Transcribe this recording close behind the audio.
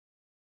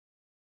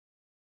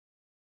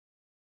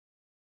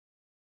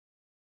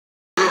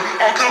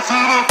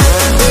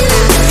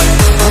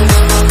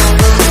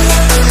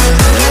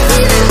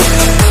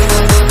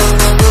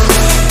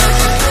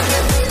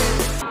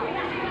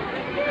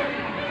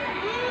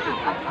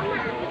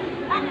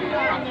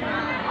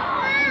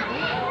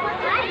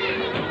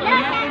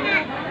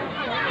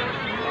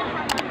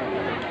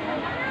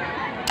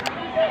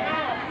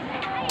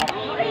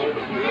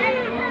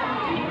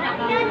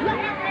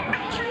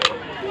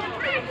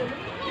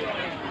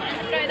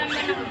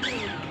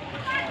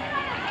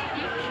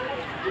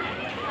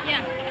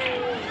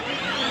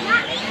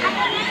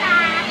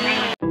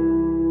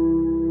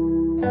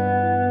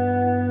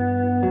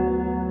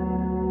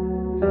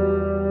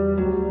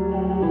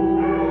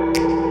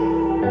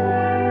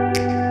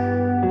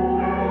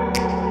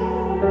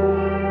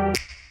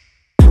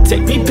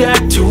Take me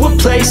back to a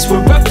place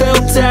where I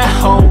felt at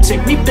home.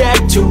 Take me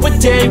back to a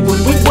day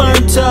when we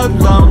weren't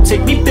alone.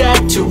 Take me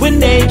back to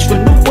an age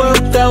when the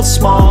world felt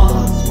small,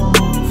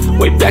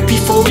 way back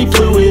before we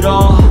blew it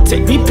all.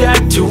 Take me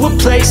back to a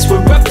place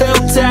where I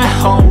felt at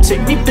home.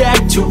 Take me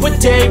back to a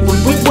day when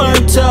we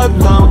weren't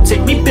alone.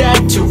 Take me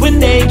back to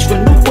an age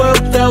when the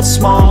world felt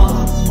small,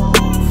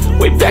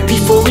 way back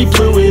before we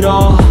blew it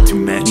all. Too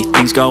many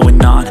things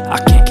going on, I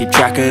can't keep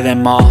track of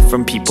them all.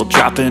 From people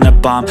dropping a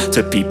bomb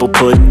to people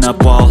putting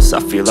up walls. I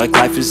feel like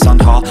life is on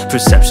hold,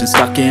 perception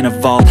stuck in a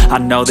vault. I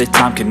know that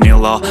time can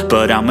heal all,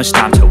 but how much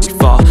time till we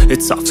fall?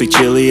 It's awfully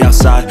chilly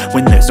outside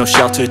when there's no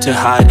shelter to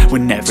hide.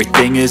 When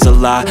everything is a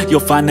lie, you'll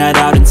find that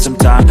out in some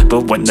time.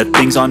 But when the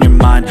things on your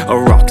mind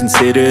are all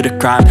considered a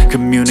crime,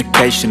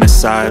 communication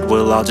aside,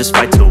 we'll all just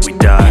fight till we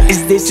die.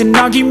 Is this an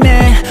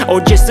argument or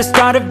just the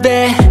start of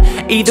it?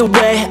 Either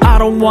way, I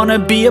don't wanna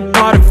be a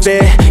part of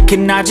it.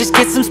 Can I just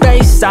get some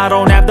space? I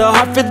don't have the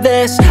heart for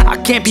this. I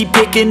can't be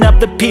picking up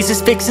the pieces,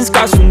 fixing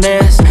scars from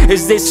this.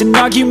 Is this an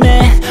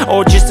argument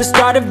or just the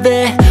start of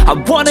it? I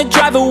wanna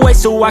drive away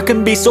so I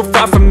can be so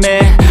far from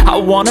it. I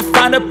wanna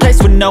find a place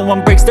where no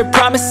one breaks their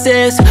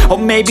promises, or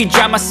maybe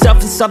drown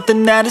myself in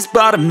something that is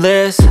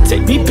bottomless.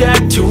 Take me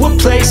back to a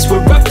place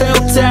where I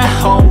felt at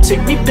home.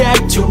 Take me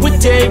back to a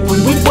day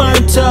when we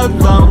weren't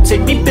alone.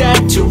 Take me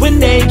back to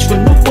an age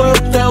when the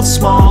world felt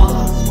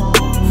small,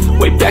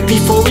 way back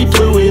before we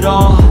blew it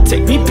all.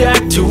 Take me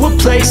back to a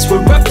place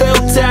where I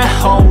felt at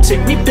home.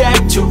 Take me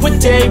back to a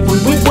day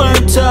when we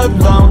weren't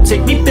alone.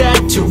 Take me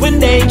back to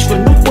an age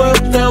when the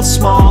world felt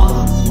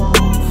small,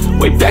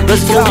 way back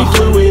before we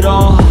blew it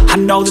all. I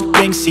know that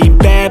things seem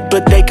bad,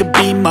 but they could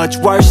be much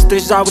worse.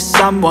 There's always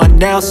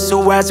someone else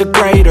who has a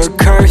greater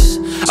curse,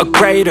 a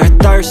greater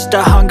thirst,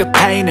 a hunger,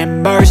 pain,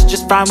 and mercy.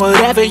 Just find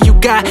whatever you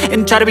got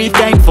and try to be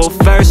thankful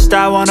first.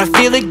 I wanna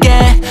feel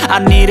again, I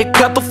need a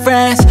couple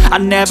friends. I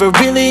never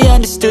really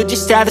understood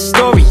just how the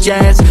story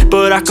ends,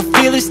 but I can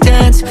feel it's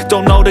tense,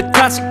 don't know the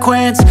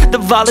consequence. The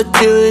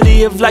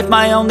volatility of life,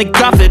 my only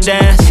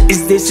confidence.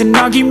 Is this an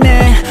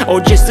argument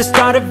or just the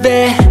start of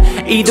it?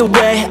 Either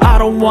way, I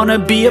don't wanna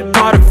be a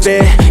part of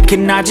it.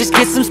 Can I just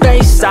get some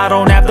space? I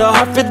don't have the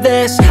heart for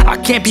this. I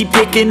can't be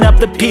picking up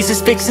the pieces,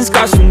 fixing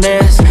scars from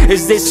this.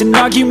 Is this an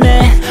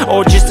argument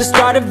or just the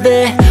start of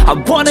it? I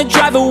wanna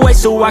drive away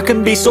so I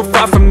can be so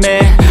far from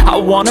it. I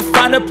wanna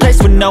find a place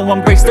where no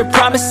one breaks their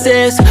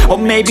promises, or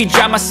maybe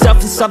drown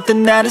myself in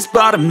something that is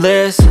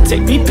bottomless.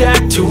 Take me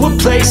back to a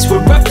place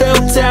where I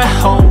felt at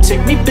home.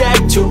 Take me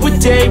back to a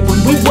day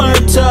when we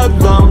weren't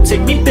alone.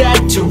 Take me back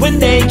to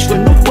an age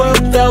when the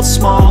world felt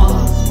small,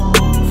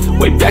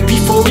 way back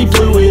before we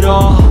blew it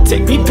all.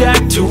 Take me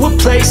back to a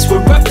place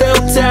where I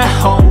felt at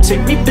home.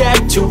 Take me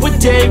back to a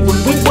day when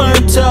we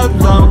weren't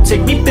alone.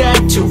 Take me back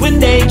to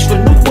an age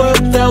when the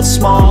world felt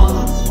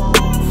small,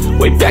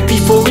 way back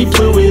before we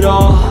blew it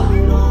all.